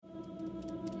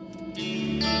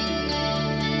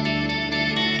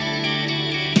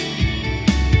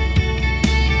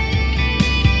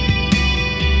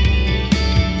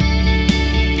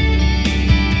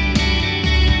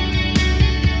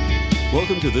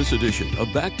to this edition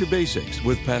of Back to Basics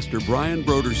with Pastor Brian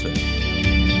Brodersen.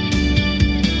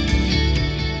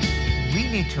 We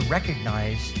need to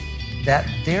recognize that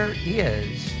there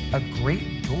is a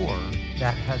great door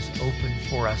that has opened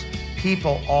for us.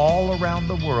 People all around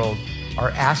the world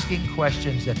are asking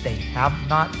questions that they have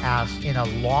not asked in a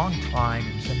long time.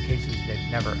 In some cases, they've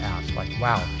never asked. Like,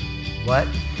 wow, what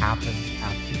happens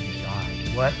after you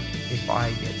die? What if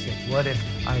I get sick? What if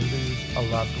I lose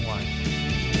a loved one?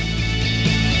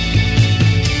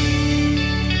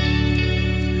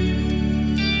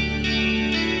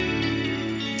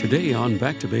 Today on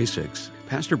Back to Basics,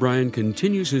 Pastor Brian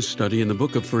continues his study in the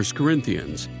book of 1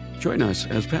 Corinthians. Join us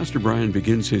as Pastor Brian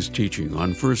begins his teaching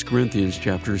on 1 Corinthians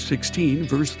chapter 16,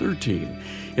 verse 13,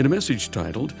 in a message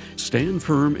titled, Stand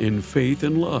Firm in Faith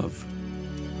and Love.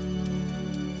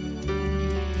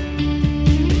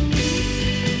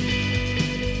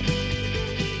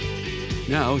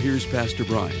 Now, here's Pastor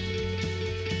Brian.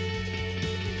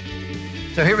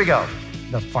 So here we go,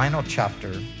 the final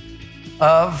chapter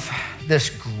of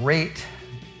this great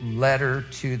letter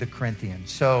to the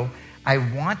Corinthians. So I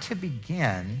want to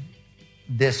begin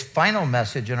this final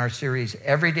message in our series,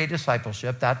 Everyday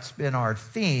Discipleship. That's been our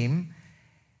theme.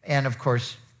 And of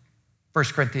course, 1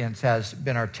 Corinthians has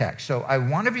been our text. So I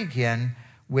want to begin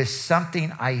with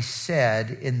something I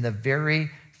said in the very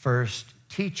first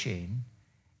teaching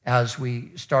as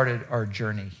we started our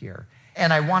journey here.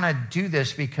 And I want to do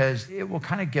this because it will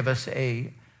kind of give us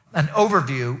an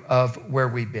overview of where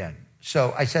we've been.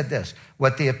 So I said this,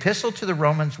 what the epistle to the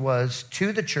Romans was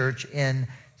to the church in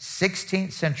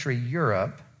 16th century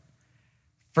Europe,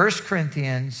 1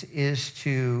 Corinthians is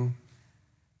to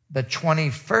the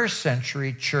 21st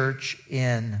century church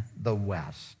in the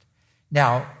West.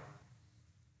 Now,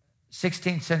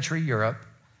 16th century Europe,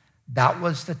 that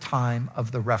was the time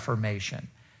of the Reformation.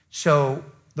 So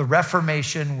the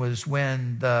Reformation was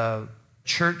when the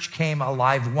church came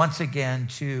alive once again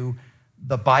to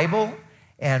the Bible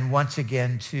and once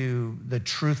again to the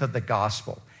truth of the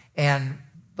gospel. And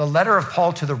the letter of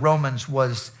Paul to the Romans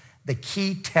was the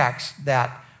key text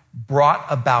that brought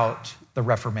about the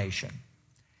Reformation.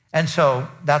 And so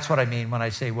that's what I mean when I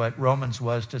say what Romans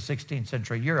was to 16th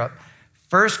century Europe.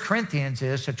 1 Corinthians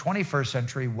is to 21st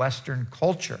century Western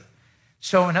culture.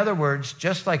 So in other words,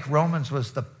 just like Romans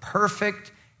was the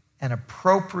perfect and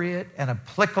appropriate and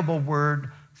applicable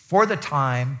word for the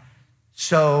time,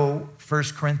 so 1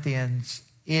 Corinthians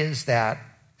is that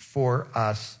for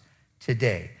us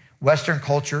today. Western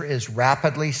culture is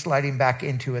rapidly sliding back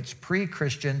into its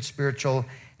pre-Christian spiritual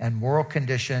and moral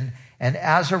condition. And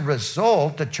as a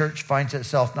result, the church finds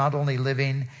itself not only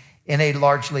living in a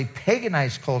largely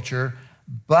paganized culture,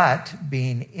 but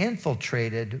being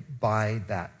infiltrated by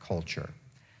that culture.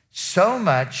 So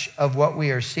much of what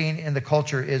we are seeing in the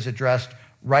culture is addressed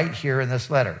right here in this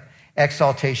letter.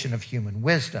 Exaltation of human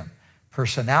wisdom,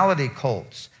 personality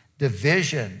cults,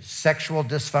 division, sexual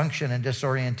dysfunction and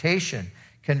disorientation,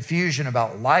 confusion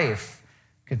about life,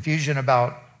 confusion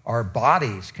about our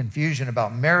bodies, confusion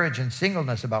about marriage and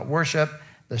singleness, about worship,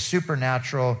 the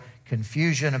supernatural,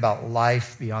 confusion about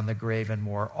life beyond the grave and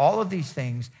more. All of these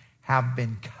things have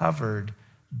been covered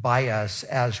by us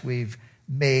as we've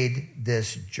made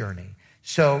this journey.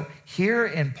 So here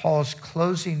in Paul's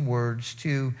closing words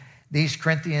to these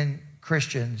Corinthian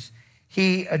Christians,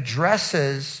 he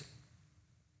addresses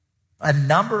a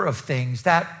number of things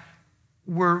that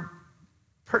were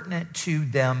pertinent to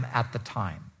them at the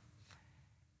time.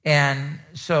 And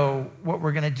so what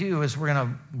we're going to do is we're going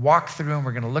to walk through and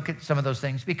we're going to look at some of those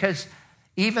things because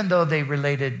even though they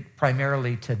related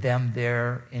primarily to them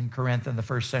there in Corinth in the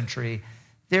first century,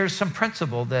 there's some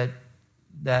principle that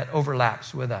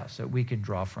overlaps with us that we can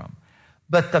draw from.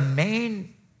 But the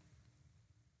main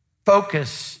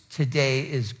focus today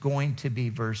is going to be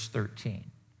verse 13.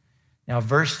 Now,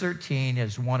 verse 13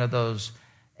 is one of those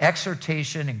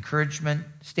exhortation, encouragement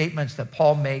statements that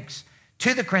Paul makes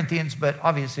to the Corinthians, but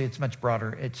obviously it's much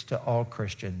broader. It's to all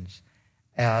Christians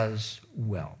as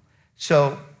well.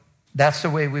 So that's the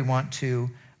way we want to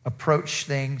approach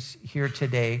things here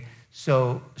today.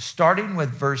 So starting with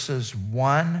verses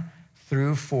 1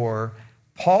 through 4,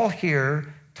 Paul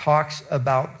here talks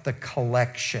about the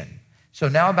collection. So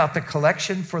now about the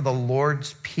collection for the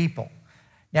Lord's people.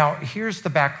 Now, here's the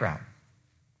background.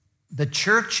 The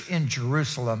church in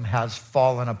Jerusalem has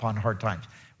fallen upon hard times.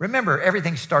 Remember,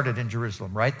 everything started in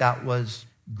Jerusalem, right? That was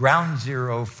ground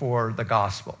zero for the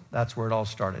gospel. That's where it all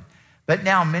started. But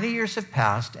now many years have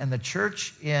passed, and the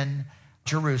church in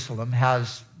Jerusalem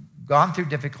has gone through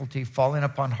difficulty, falling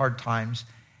upon hard times,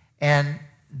 and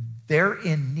they're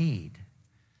in need.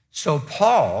 So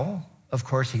Paul, of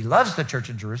course, he loves the church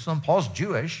in Jerusalem. Paul's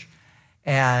Jewish,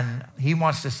 And he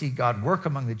wants to see God work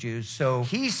among the Jews. So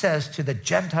he says to the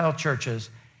Gentile churches,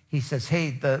 he says,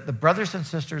 hey, the brothers and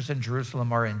sisters in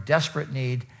Jerusalem are in desperate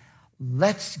need.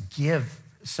 Let's give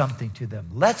something to them.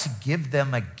 Let's give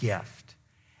them a gift.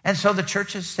 And so the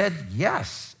churches said,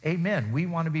 yes, amen. We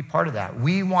want to be part of that.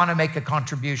 We want to make a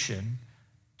contribution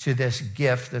to this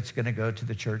gift that's going to go to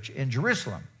the church in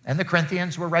Jerusalem. And the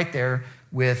Corinthians were right there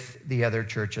with the other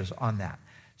churches on that.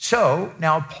 So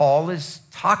now Paul is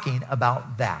talking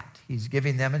about that. He's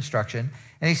giving them instruction.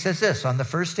 And he says this, on the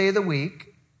first day of the week,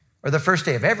 or the first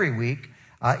day of every week,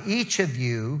 each of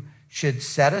you should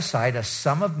set aside a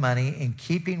sum of money in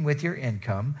keeping with your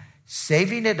income,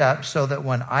 saving it up so that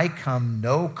when I come,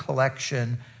 no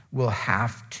collection will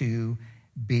have to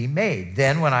be made.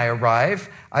 Then when I arrive,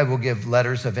 I will give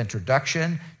letters of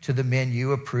introduction to the men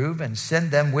you approve and send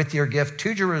them with your gift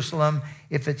to Jerusalem.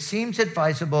 If it seems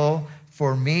advisable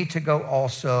for me to go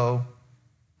also,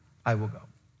 I will go.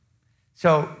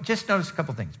 So just notice a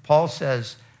couple things. Paul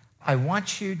says, I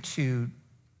want you to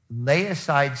lay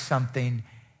aside something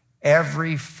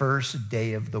every first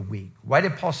day of the week. Why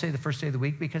did Paul say the first day of the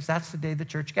week? Because that's the day the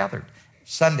church gathered.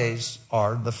 Sundays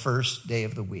are the first day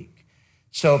of the week.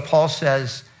 So Paul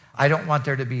says, I don't want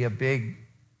there to be a big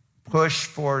push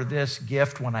for this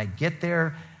gift when I get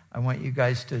there. I want you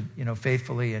guys to,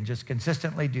 faithfully and just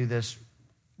consistently do this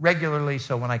regularly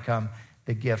so when I come,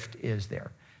 the gift is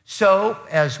there. So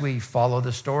as we follow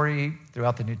the story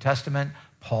throughout the New Testament,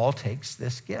 Paul takes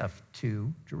this gift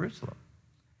to Jerusalem.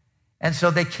 And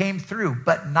so they came through,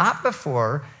 but not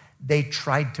before they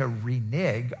tried to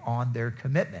renege on their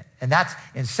commitment. And that's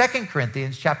in 2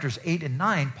 Corinthians chapters 8 and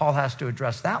 9, Paul has to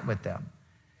address that with them.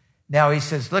 Now he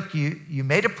says, look, you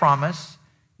made a promise,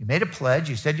 you made a pledge,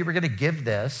 you said you were going to give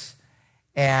this,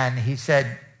 and he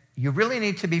said, you really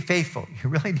need to be faithful. You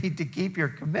really need to keep your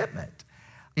commitment.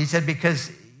 He said,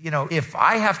 because, if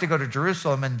I have to go to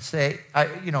Jerusalem and say,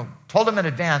 told them in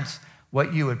advance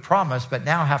what you had promised, but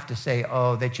now have to say,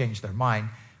 oh, they changed their mind.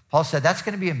 Paul said, that's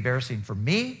going to be embarrassing for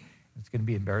me. It's going to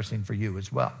be embarrassing for you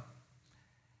as well.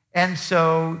 And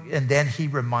then he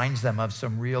reminds them of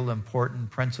some real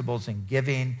important principles in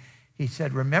giving. He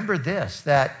said, remember this,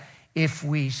 that if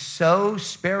we sow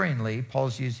sparingly,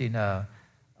 Paul's using a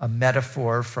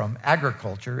metaphor from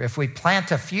agriculture. If we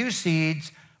plant a few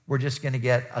seeds, we're just going to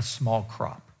get a small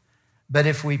crop. But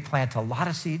if we plant a lot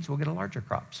of seeds, we'll get a larger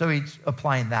crop. So he's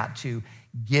applying that to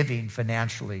giving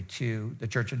financially to the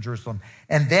church in Jerusalem.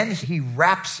 And then he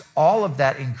wraps all of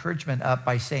that encouragement up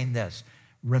by saying this,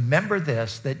 remember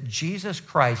this, that Jesus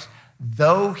Christ,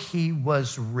 though he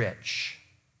was rich,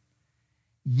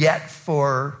 yet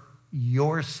for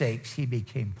your sakes he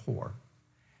became poor,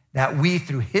 that we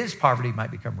through his poverty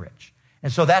might become rich.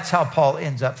 And so that's how Paul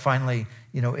ends up finally,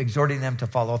 exhorting them to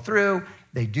follow through.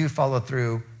 They do follow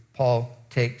through. Paul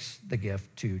takes the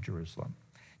gift to Jerusalem.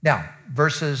 Now,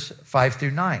 verses 5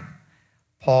 through 9,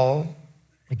 Paul,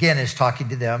 again, is talking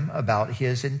to them about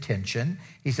his intention.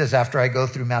 He says, after I go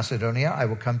through Macedonia, I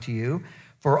will come to you,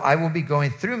 for I will be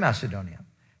going through Macedonia.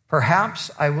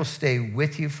 Perhaps I will stay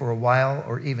with you for a while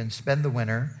or even spend the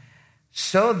winter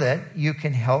so that you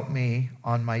can help me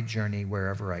on my journey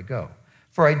wherever I go.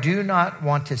 For I do not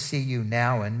want to see you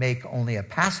now and make only a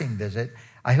passing visit.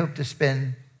 I hope to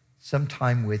spend some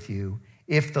time with you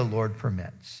if the Lord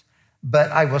permits.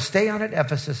 But I will stay on at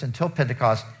Ephesus until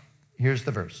Pentecost. Here's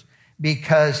the verse.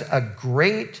 Because a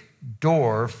great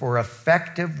door for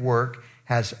effective work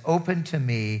has opened to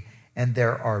me, and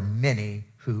there are many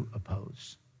who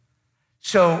oppose.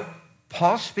 So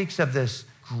Paul speaks of this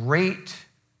great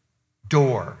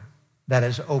door that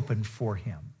is opened for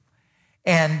him.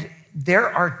 And there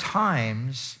are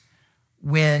times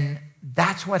when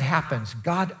that's what happens.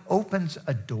 God opens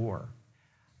a door.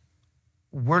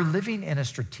 We're living in a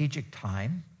strategic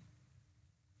time.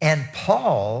 And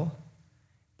Paul's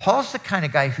the kind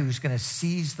of guy who's going to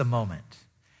seize the moment.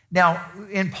 Now,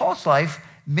 in Paul's life,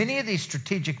 many of these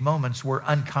strategic moments were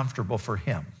uncomfortable for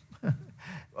him.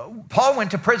 Paul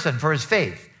went to prison for his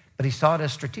faith, but he saw it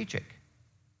as strategic.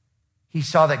 He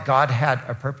saw that God had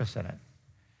a purpose in it.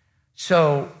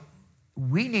 So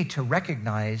we need to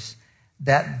recognize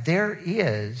that there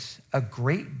is a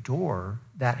great door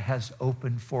that has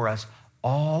opened for us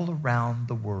all around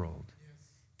the world.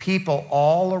 People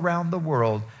all around the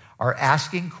world are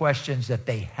asking questions that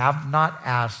they have not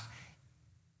asked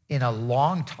in a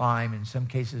long time. In some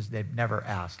cases, they've never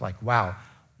asked. Like, wow,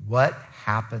 what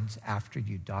happens after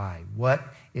you die? What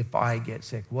if I get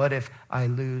sick? What if I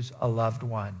lose a loved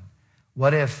one?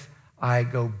 What if I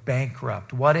go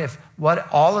bankrupt? What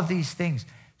all of these things.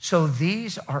 So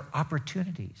these are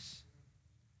opportunities.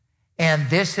 And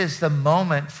this is the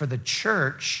moment for the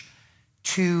church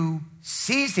to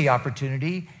seize the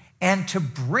opportunity and to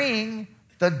bring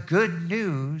the good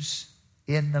news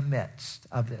in the midst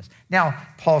of this. Now,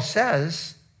 Paul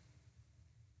says,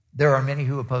 there are many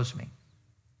who oppose me.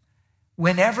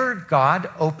 Whenever God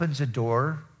opens a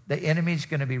door, the enemy's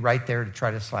going to be right there to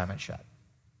try to slam it shut.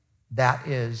 That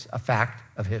is a fact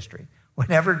of history.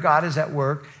 Whenever God is at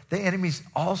work, the enemy's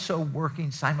also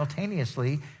working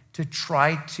simultaneously to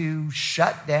try to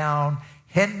shut down,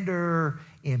 hinder,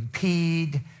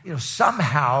 impede,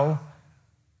 somehow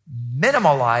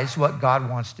minimalize what God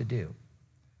wants to do.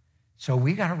 So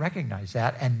we got to recognize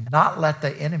that and not let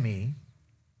the enemy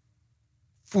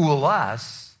fool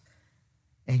us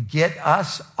and get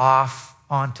us off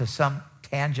onto some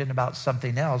tangent about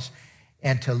something else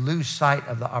and to lose sight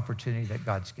of the opportunity that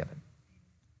God's given.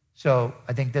 So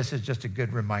I think this is just a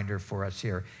good reminder for us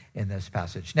here in this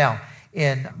passage. Now,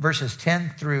 in verses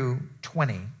 10 through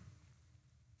 20,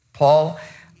 Paul,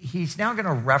 he's now going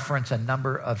to reference a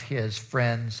number of his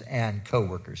friends and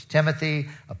co-workers. Timothy,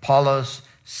 Apollos,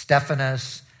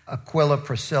 Stephanas, Aquila,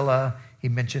 Priscilla. He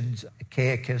mentions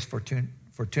Achaicus,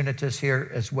 Fortunatus here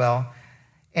as well.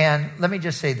 And let me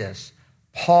just say this.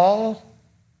 Paul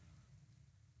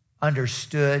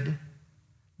understood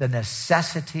the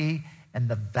necessity and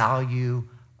the value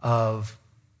of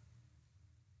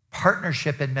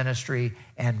partnership in ministry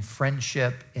and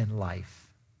friendship in life.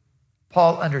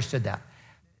 Paul understood that.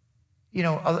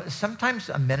 Sometimes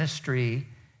a ministry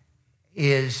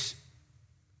is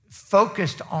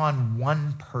focused on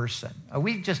one person.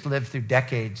 We've just lived through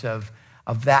decades of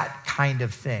that kind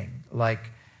of thing,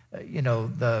 like,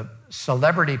 the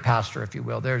celebrity pastor, if you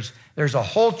will. There's a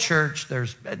whole church.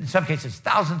 There's, in some cases,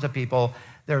 thousands of people.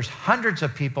 There's hundreds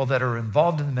of people that are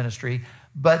involved in the ministry,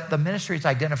 but the ministry is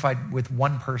identified with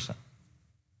one person.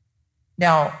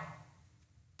 Now,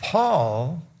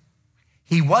 Paul,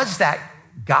 he was that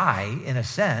guy in a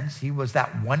sense. He was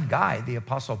that one guy, the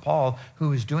Apostle Paul, who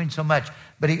was doing so much,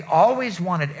 but he always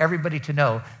wanted everybody to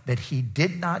know that he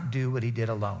did not do what he did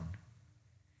alone.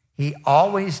 He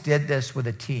always did this with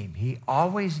a team. He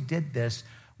always did this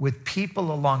with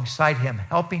people alongside him,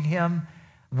 helping him,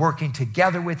 working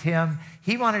together with him.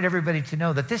 He wanted everybody to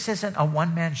know that this isn't a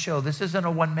one-man show. This isn't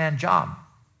a one-man job.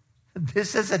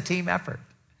 This is a team effort.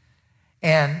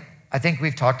 And I think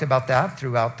we've talked about that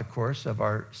throughout the course of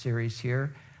our series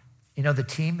here. The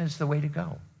team is the way to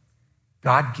go.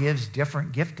 God gives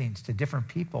different giftings to different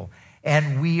people,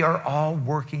 and we are all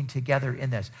working together in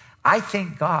this. I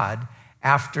thank God,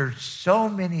 after so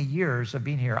many years of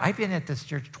being here, I've been at this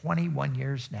church 21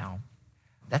 years now.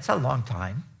 That's a long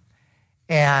time.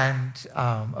 And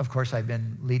of course, I've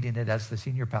been leading it as the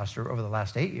senior pastor over the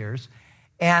last 8 years.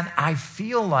 And I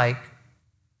feel like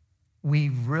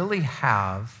we've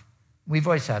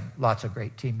always had lots of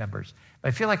great team members. But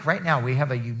I feel like right now we have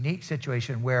a unique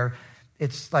situation where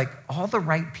it's like all the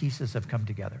right pieces have come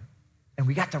together. And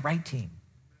we got the right team.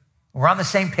 We're on the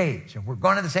same page and we're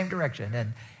going in the same direction.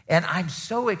 And I'm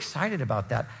so excited about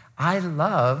that. I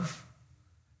love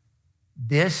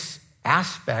this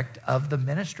aspect of the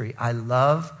ministry. I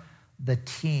love the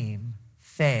team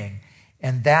thing.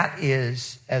 And that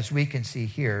is, as we can see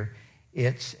here,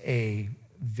 it's a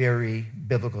very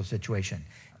biblical situation.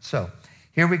 So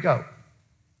here we go.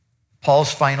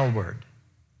 Paul's final word,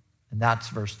 and that's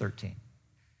verse 13.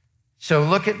 So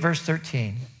look at verse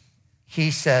 13.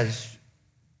 He says,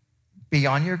 be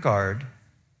on your guard,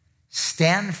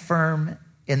 stand firm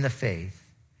in the faith,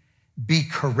 be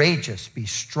courageous, be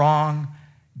strong,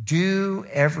 do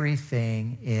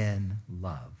everything in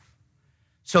love.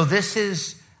 So this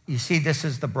is, you see, this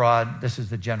is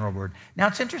the general word. Now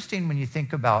it's interesting when you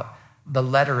think about the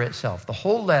letter itself. The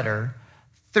whole letter,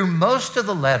 through most of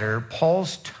the letter,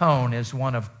 Paul's tone is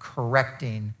one of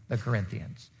correcting the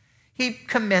Corinthians. He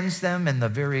commends them in the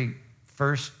very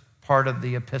first part of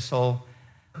the epistle,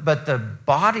 but the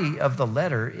body of the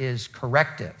letter is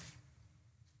corrective.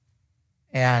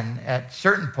 And at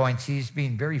certain points, he's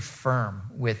being very firm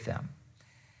with them.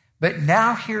 But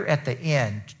now here at the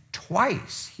end,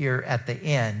 twice here at the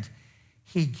end,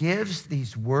 he gives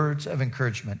these words of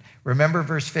encouragement. Remember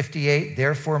verse 58,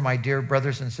 therefore, my dear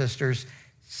brothers and sisters,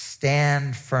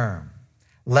 stand firm.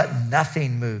 Let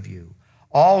nothing move you.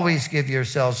 Always give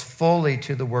yourselves fully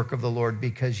to the work of the Lord,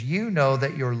 because you know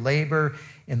that your labor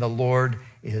in the Lord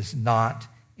is not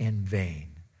in vain.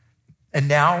 And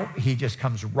now he just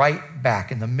comes right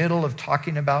back in the middle of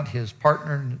talking about his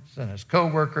partners and his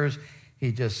co-workers.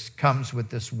 He just comes with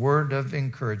this word of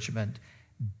encouragement.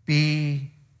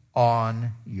 Be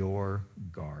on your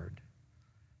guard.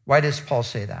 Why does Paul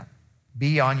say that?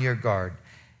 Be on your guard.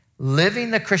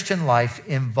 Living the Christian life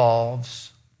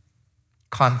involves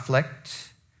conflict.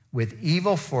 with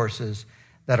evil forces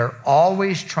that are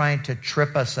always trying to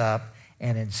trip us up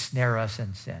and ensnare us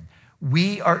in sin.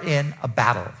 We are in a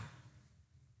battle.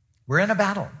 We're in a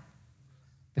battle.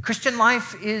 The Christian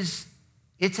life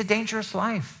it's a dangerous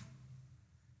life.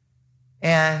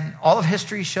 And all of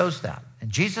history shows that. And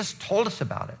Jesus told us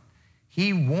about it.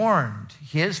 He warned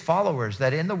his followers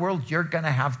that in the world you're going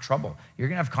to have trouble. You're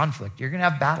going to have conflict. You're going to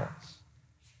have battles.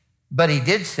 But he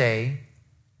did say,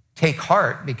 take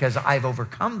heart because I've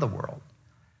overcome the world.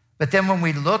 But then when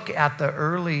we look at the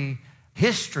early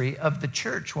history of the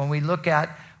church, when we look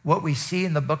at what we see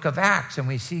in the book of Acts and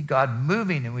we see God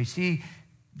moving and we see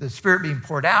the Spirit being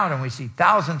poured out and we see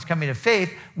thousands coming to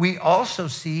faith, we also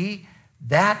see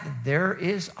that there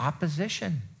is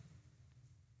opposition.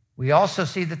 We also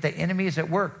see that the enemy is at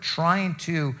work trying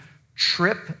to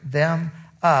trip them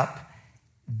up.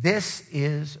 This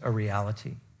is a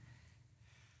reality.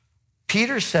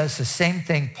 Peter says the same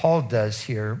thing Paul does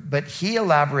here, but he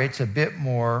elaborates a bit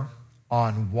more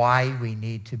on why we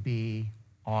need to be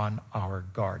on our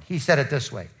guard. He said it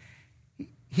this way.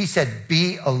 He said,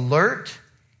 be alert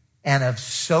and of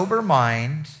sober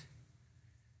mind.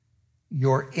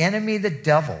 Your enemy, the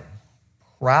devil,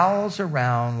 prowls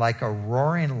around like a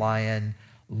roaring lion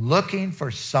looking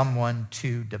for someone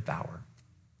to devour.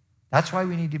 That's why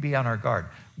we need to be on our guard.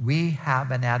 We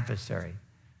have an adversary.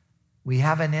 We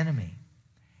have an enemy.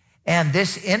 And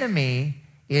this enemy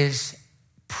is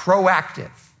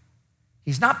proactive.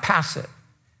 He's not passive.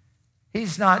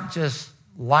 He's not just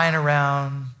lying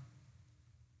around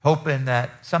hoping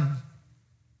that some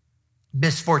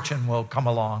misfortune will come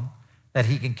along that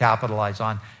he can capitalize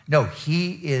on. No,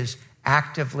 he is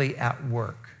actively at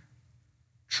work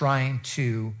trying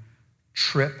to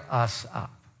trip us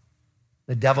up.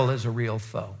 The devil is a real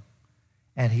foe,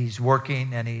 and he's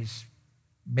working, and he's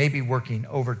maybe working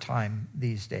overtime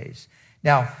these days.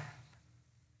 Now,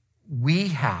 we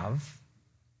have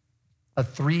a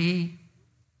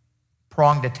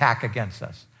three-pronged attack against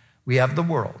us. We have the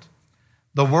world.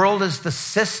 The world is the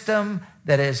system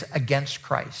that is against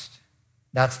Christ.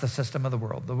 That's the system of the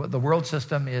world. The world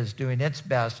system is doing its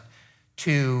best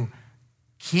to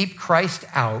keep Christ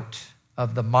out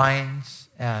of the minds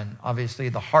and obviously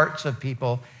the hearts of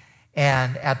people,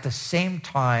 and at the same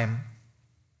time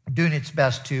doing its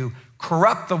best to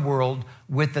corrupt the world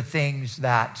with the things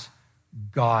that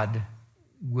God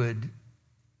would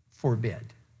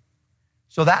forbid.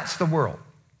 So that's the world.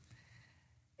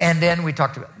 And then we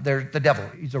talked about the devil.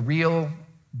 He's a real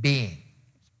being,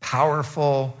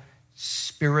 powerful,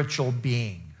 spiritual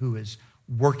being who is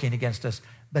working against us.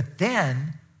 But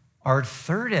then our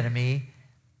third enemy,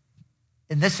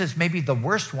 and this is maybe the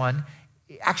worst one,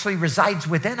 actually resides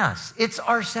within us. It's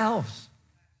ourselves.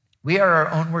 We are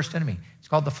our own worst enemy. It's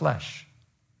called the flesh.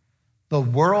 The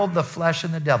world, the flesh,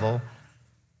 and the devil,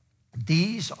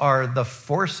 these are the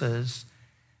forces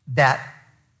that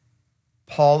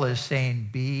Paul is saying,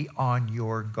 be on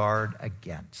your guard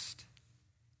against.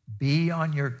 Be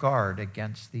on your guard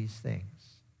against these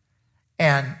things.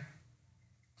 And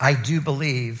I do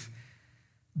believe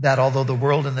that although the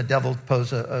world and the devil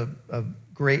pose a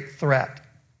great threat,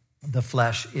 the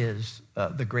flesh is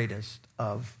the greatest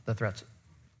of the threats.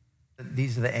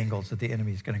 These are the angles that the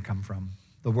enemy is going to come from.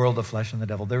 The world, the flesh, and the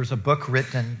devil. There was a book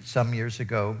written some years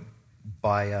ago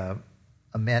by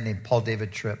a man named Paul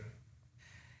David Tripp.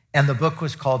 And the book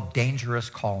was called Dangerous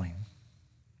Calling.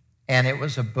 And it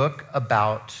was a book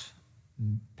about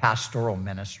pastoral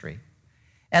ministry.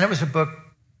 And it was a book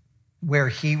where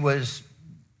he was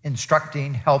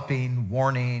instructing, helping,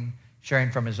 warning,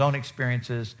 sharing from his own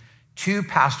experiences to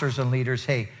pastors and leaders,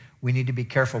 hey, we need to be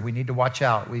careful. We need to watch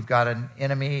out. We've got an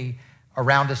enemy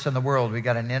around us in the world. We've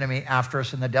got an enemy after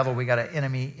us in the devil. We got an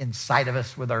enemy inside of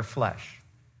us with our flesh.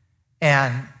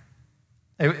 And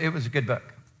it was a good book.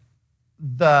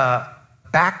 The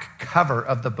back cover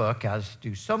of the book, as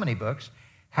do so many books,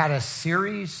 had a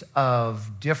series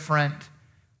of different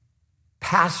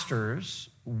pastors,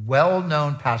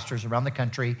 well-known pastors around the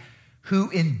country who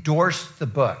endorsed the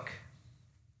book.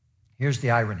 Here's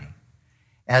the irony.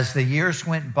 As the years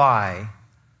went by,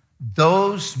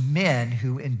 those men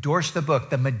who endorsed the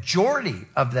book, the majority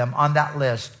of them on that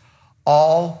list,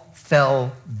 all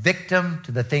fell victim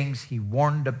to the things he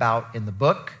warned about in the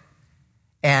book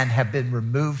and have been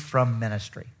removed from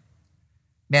ministry.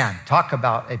 Man, talk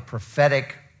about a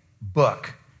prophetic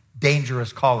book,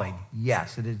 Dangerous Calling.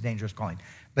 Yes, it is Dangerous Calling.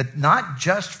 But not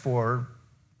just for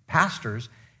pastors,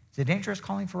 it's a dangerous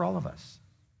calling for all of us.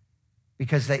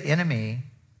 Because the enemy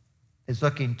is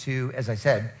looking to, as I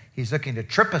said, he's looking to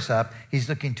trip us up. He's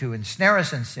looking to ensnare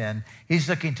us in sin. He's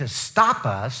looking to stop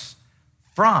us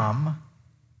from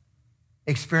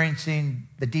experiencing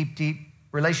the deep, deep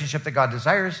relationship that God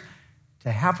desires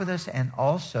to have with us, and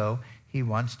also he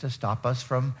wants to stop us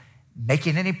from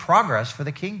making any progress for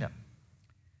the kingdom.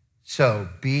 So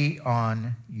be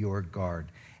on your guard.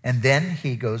 And then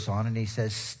he goes on and he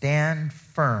says, stand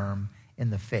firm in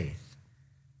the faith.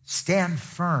 Stand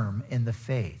firm in the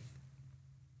faith.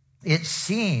 It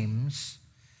seems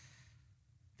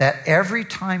that every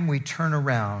time we turn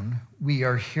around, we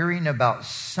are hearing about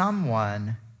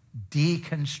someone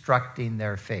deconstructing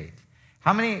their faith.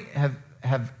 How many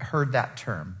have heard that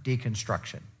term,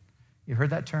 deconstruction? You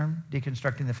heard that term,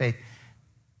 deconstructing the faith?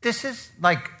 This is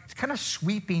it's kind of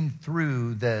sweeping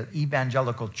through the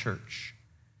evangelical church.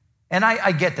 And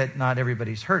I get that not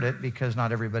everybody's heard it because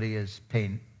not everybody is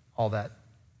paying all that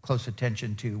close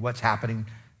attention to what's happening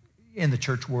in the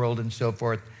church world and so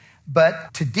forth.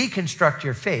 But to deconstruct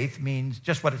your faith means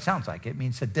just what it sounds like. It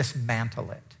means to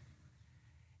dismantle it.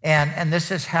 And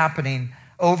this is happening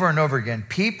over and over again.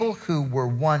 People who were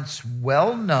once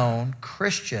well-known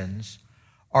Christians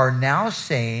are now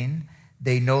saying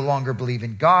they no longer believe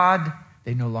in God,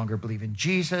 they no longer believe in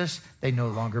Jesus, they no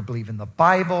longer believe in the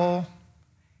Bible.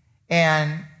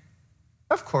 And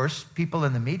of course, people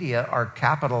in the media are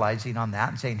capitalizing on that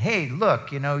and saying, hey,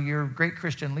 look, you're great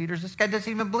Christian leaders. This guy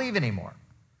doesn't even believe anymore.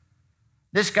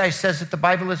 This guy says that the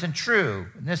Bible isn't true.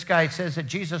 And this guy says that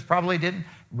Jesus probably didn't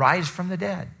rise from the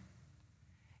dead.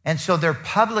 And so they're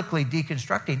publicly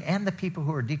deconstructing, and the people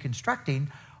who are deconstructing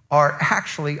are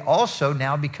actually also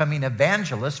now becoming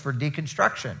evangelists for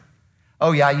deconstruction.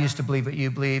 Oh yeah, I used to believe what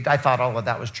you believed. I thought all of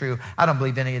that was true. I don't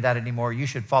believe any of that anymore. You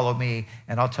should follow me,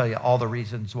 and I'll tell you all the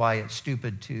reasons why it's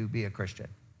stupid to be a Christian.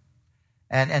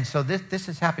 And so this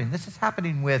is happening. This is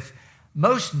happening with,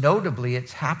 most notably,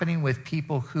 it's happening with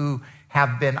people who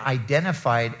have been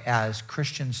identified as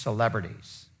Christian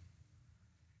celebrities.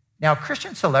 Now,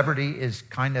 Christian celebrity is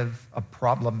kind of a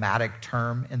problematic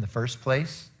term in the first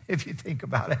place, if you think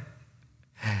about it.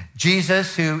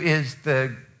 Jesus, who is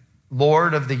the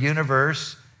Lord of the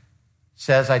universe,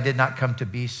 says, I did not come to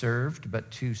be served,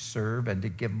 but to serve and to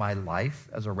give my life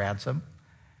as a ransom.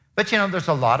 But there's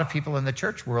a lot of people in the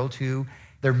church world who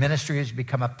their ministry has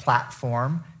become a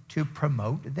platform to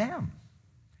promote them.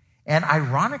 And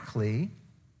ironically,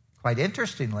 quite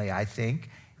interestingly, I think,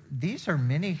 these are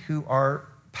many who are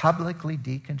publicly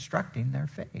deconstructing their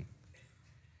faith.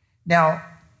 Now,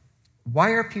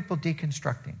 why are people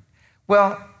deconstructing?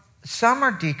 Well, some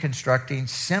are deconstructing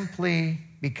simply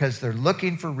because they're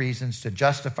looking for reasons to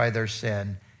justify their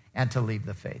sin and to leave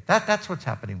the faith. That's what's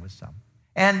happening with some.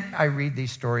 And I read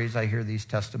these stories, I hear these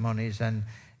testimonies, and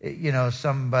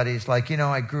somebody's like,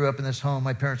 I grew up in this home,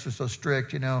 my parents were so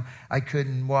strict, I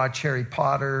couldn't watch Harry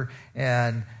Potter,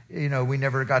 and, we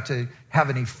never got to have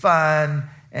any fun,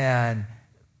 and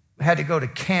had to go to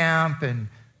camp and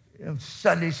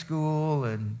Sunday school,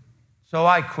 and so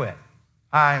I quit.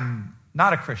 I'm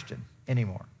not a Christian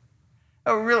anymore.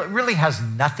 It really has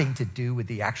nothing to do with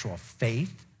the actual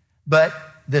faith, but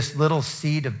this little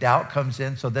seed of doubt comes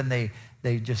in, so then they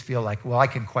just feel like, well, I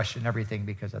can question everything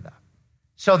because of that.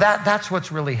 So that's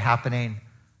what's really happening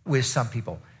with some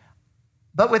people.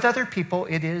 But with other people,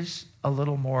 it is a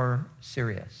little more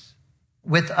serious.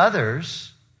 With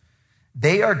others,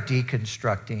 they are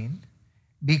deconstructing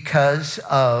because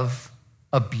of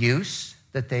abuse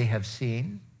that they have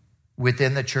seen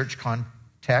within the church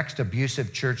context,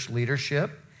 abusive church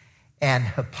leadership, and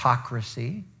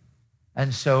hypocrisy.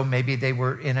 And so maybe they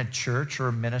were in a church or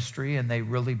a ministry and they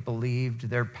really believed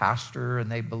their pastor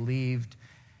and they believed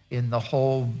in the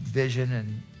whole vision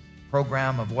and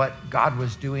program of what God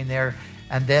was doing there.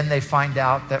 And then they find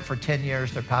out that for 10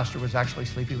 years, their pastor was actually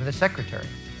sleeping with a secretary.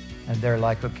 And they're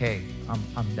like, okay,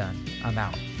 I'm done. I'm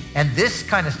out. And this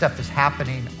kind of stuff is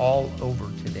happening all over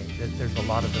today. There's a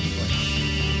lot of this going on.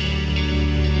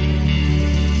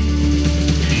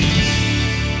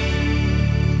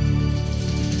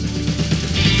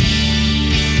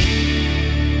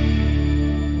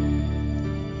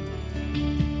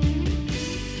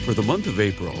 For the month of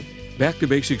April, Back to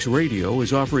Basics Radio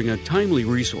is offering a timely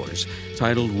resource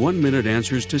titled 1 Minute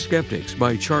Answers to Skeptics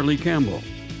by Charlie Campbell.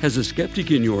 Has a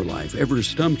skeptic in your life ever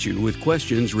stumped you with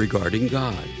questions regarding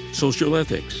God, social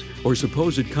ethics, or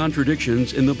supposed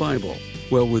contradictions in the Bible?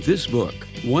 Well, with this book,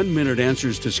 1 Minute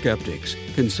Answers to Skeptics,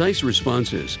 concise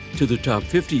responses to the top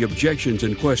 50 objections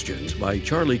and questions by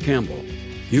Charlie Campbell,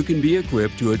 you can be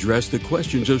equipped to address the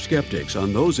questions of skeptics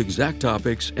on those exact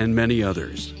topics and many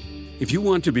others. If you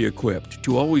want to be equipped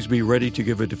to always be ready to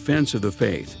give a defense of the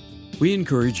faith, we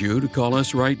encourage you to call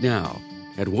us right now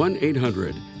at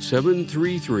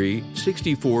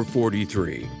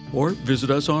 1-800-733-6443 or visit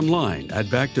us online at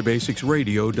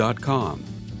backtobasicsradio.com.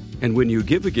 And when you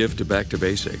give a gift to Back to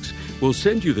Basics, we'll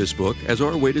send you this book as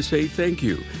our way to say thank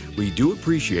you. We do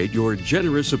appreciate your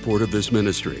generous support of this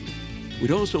ministry.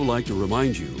 We'd also like to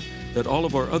remind you that all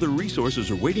of our other resources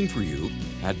are waiting for you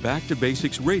at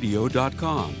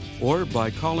backtobasicsradio.com or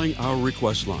by calling our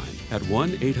request line at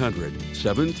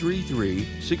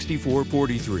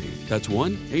 1-800-733-6443. That's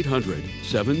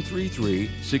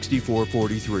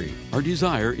 1-800-733-6443. Our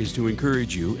desire is to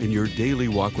encourage you in your daily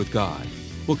walk with God.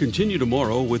 We'll continue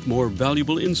tomorrow with more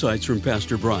valuable insights from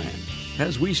Pastor Brian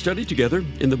as we study together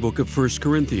in the book of 1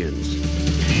 Corinthians.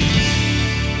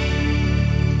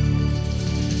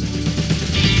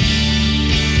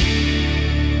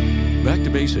 Back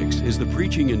to Basics is the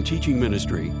preaching and teaching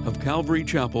ministry of Calvary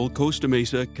Chapel, Costa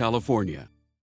Mesa, California.